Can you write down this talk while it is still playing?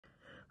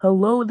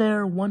Hello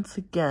there once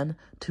again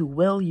to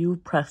Will You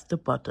Press the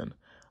Button.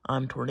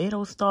 I'm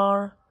Tornado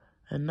Star,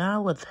 and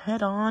now let's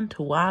head on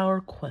to our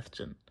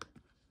question.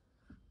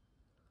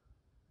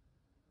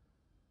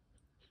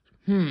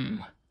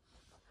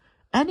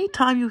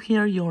 Anytime you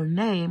hear your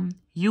name,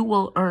 you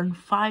will earn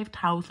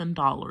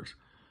 $5,000.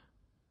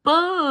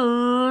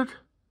 But,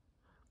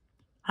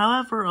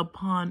 however,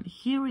 upon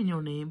hearing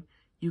your name,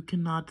 you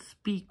cannot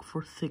speak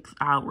for 6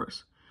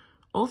 hours.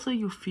 Also,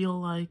 you feel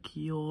like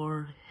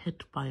you're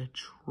hit by a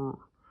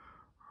truck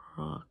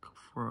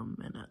for a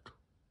minute.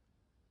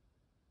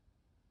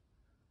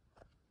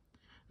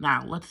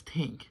 Now, let's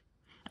think.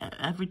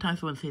 Every time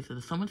someone says it,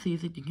 if someone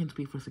sees it, you can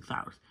speak for 6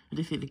 hours. And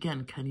they say it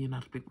again, can you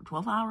not speak for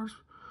 12 hours?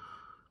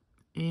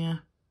 Yeah.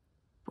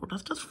 Bro,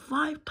 that's just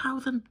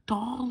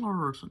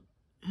 $5,000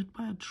 hit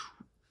by a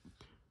truck.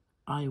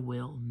 I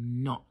will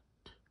not.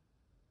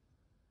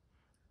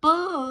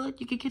 But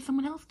you could get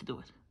someone else to do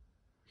it.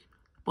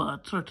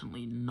 But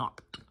certainly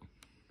not.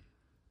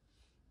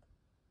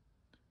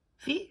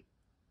 See?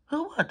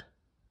 Who would?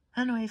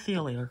 Anyway, see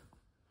you later.